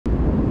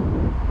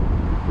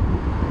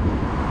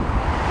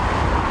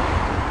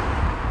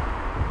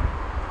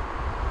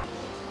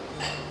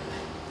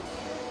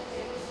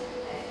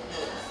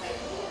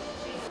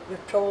we're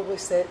probably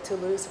set to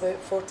lose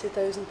about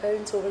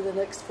 £40,000 over the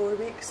next 4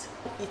 weeks.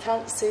 You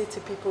can't say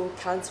to people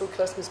cancel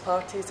Christmas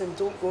parties and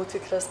don't go to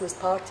Christmas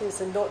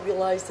parties and not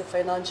realise the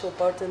financial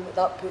burden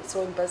that puts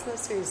on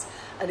businesses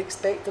and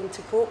expect them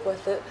to cope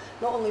with it,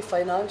 not only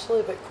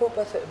financially but cope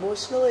with it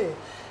emotionally.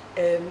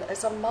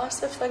 It's a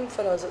massive thing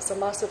for us, it's a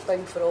massive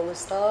thing for all the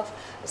staff,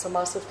 it's a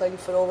massive thing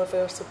for all of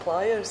our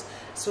suppliers.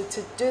 So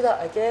to do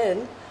that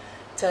again,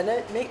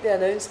 to make the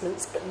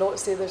announcements but not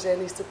say there's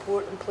any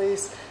support in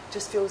place,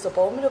 just feels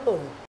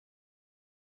abominable.